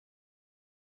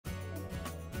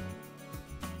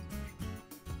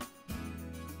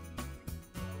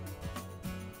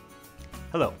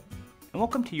Hello, and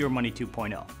welcome to Your Money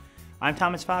 2.0. I'm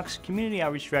Thomas Fox, Community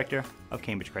Outreach Director of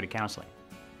Cambridge Credit Counseling.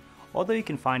 Although you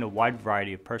can find a wide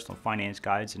variety of personal finance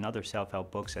guides and other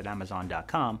self-help books at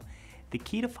Amazon.com, the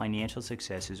key to financial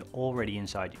success is already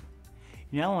inside you.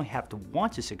 You not only have to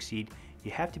want to succeed,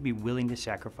 you have to be willing to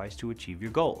sacrifice to achieve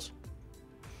your goals.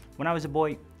 When I was a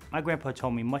boy, my grandpa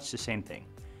told me much the same thing,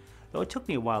 though it took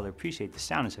me a while to appreciate the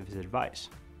soundness of his advice.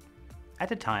 At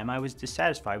the time, I was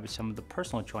dissatisfied with some of the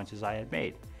personal choices I had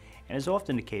made, and as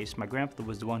often the case, my grandfather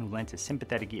was the one who lent a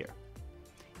sympathetic ear.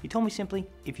 He told me simply,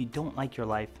 if you don't like your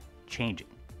life, change it.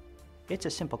 It's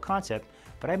a simple concept,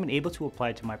 but I've been able to apply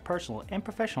it to my personal and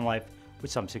professional life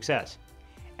with some success.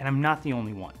 And I'm not the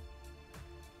only one.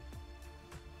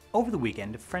 Over the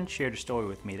weekend, a friend shared a story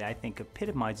with me that I think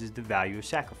epitomizes the value of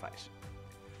sacrifice.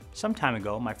 Some time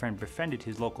ago, my friend befriended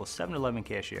his local 7-Eleven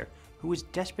cashier who was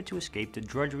desperate to escape the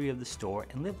drudgery of the store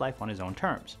and live life on his own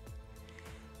terms.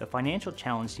 The financial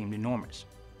challenge seemed enormous.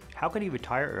 How could he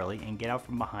retire early and get out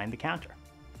from behind the counter?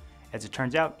 As it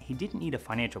turns out, he didn't need a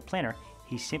financial planner,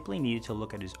 he simply needed to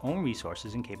look at his own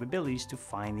resources and capabilities to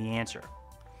find the answer.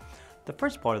 The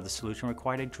first part of the solution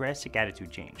required a drastic attitude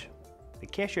change. The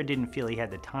cashier didn't feel he had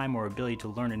the time or ability to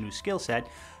learn a new skill set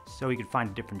so he could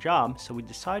find a different job, so he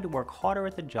decided to work harder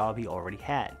at the job he already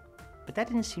had. But that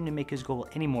didn't seem to make his goal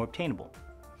any more obtainable.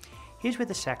 Here's where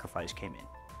the sacrifice came in.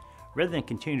 Rather than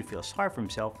continue to feel sorry for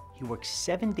himself, he worked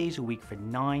 7 days a week for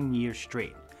 9 years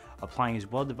straight, applying his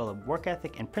well-developed work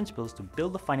ethic and principles to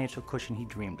build the financial cushion he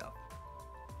dreamed of.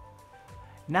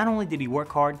 Not only did he work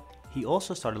hard, he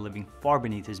also started living far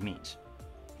beneath his means.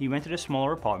 He rented a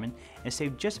smaller apartment and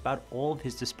saved just about all of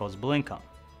his disposable income.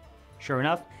 Sure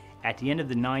enough, at the end of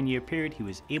the 9-year period, he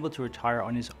was able to retire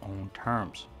on his own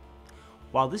terms.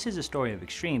 While this is a story of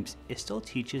extremes, it still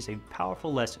teaches a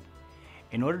powerful lesson.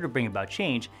 In order to bring about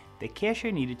change, the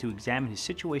cashier needed to examine his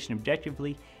situation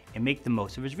objectively and make the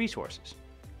most of his resources.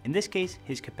 In this case,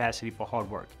 his capacity for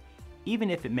hard work, even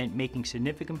if it meant making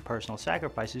significant personal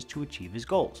sacrifices to achieve his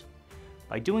goals.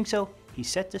 By doing so, he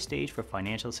set the stage for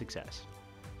financial success.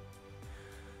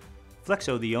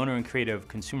 Flexo, the owner and creator of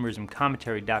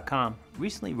consumerismcommentary.com,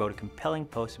 recently wrote a compelling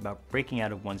post about breaking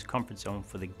out of one's comfort zone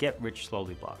for the Get Rich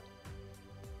Slowly blog.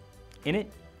 In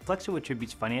it, Flexo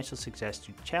attributes financial success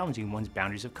to challenging one's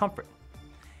boundaries of comfort.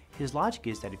 His logic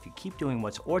is that if you keep doing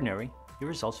what's ordinary, your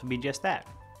results will be just that,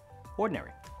 ordinary.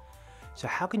 So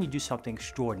how can you do something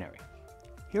extraordinary?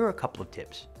 Here are a couple of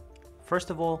tips.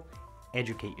 First of all,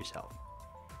 educate yourself.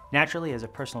 Naturally, as a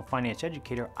personal finance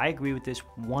educator, I agree with this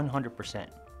 100%.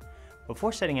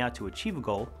 Before setting out to achieve a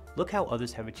goal, look how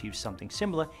others have achieved something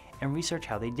similar and research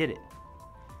how they did it.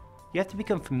 You have to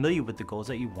become familiar with the goals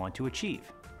that you want to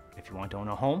achieve. If you want to own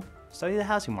a home, study the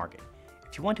housing market.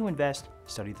 If you want to invest,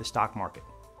 study the stock market.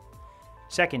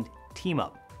 Second, team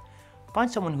up.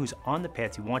 Find someone who's on the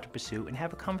path you want to pursue and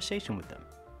have a conversation with them.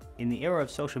 In the era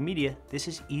of social media, this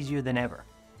is easier than ever.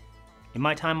 In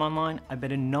my time online, I've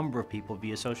met a number of people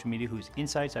via social media whose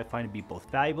insights I find to be both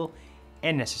valuable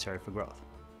and necessary for growth.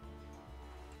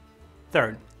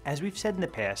 Third, as we've said in the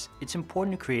past, it's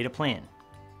important to create a plan.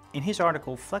 In his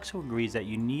article, Flexo agrees that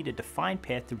you need a defined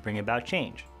path to bring about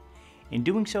change. In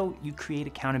doing so, you create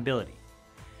accountability.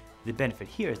 The benefit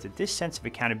here is that this sense of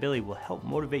accountability will help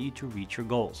motivate you to reach your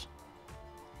goals.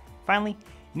 Finally,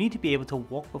 you need to be able to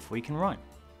walk before you can run.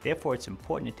 Therefore, it's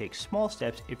important to take small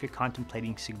steps if you're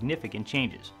contemplating significant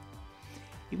changes.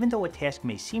 Even though a task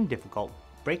may seem difficult,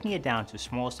 breaking it down to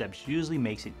small steps usually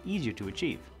makes it easier to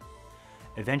achieve.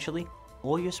 Eventually,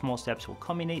 all your small steps will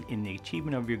culminate in the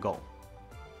achievement of your goal.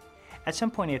 At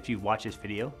some point after you watch this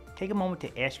video, take a moment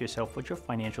to ask yourself what your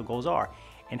financial goals are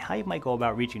and how you might go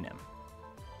about reaching them.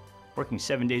 Working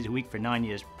 7 days a week for 9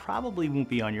 years probably won't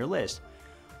be on your list,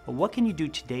 but what can you do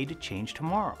today to change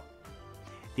tomorrow?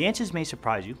 The answers may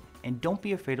surprise you, and don't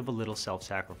be afraid of a little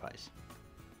self-sacrifice.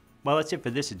 Well, that's it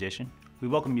for this edition. We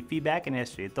welcome your feedback and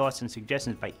ask for your thoughts and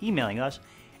suggestions by emailing us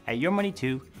at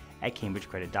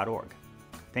yourmoney2@cambridgecredit.org.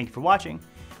 Thank you for watching.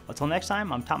 Until next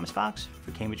time, I'm Thomas Fox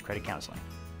for Cambridge Credit Counseling.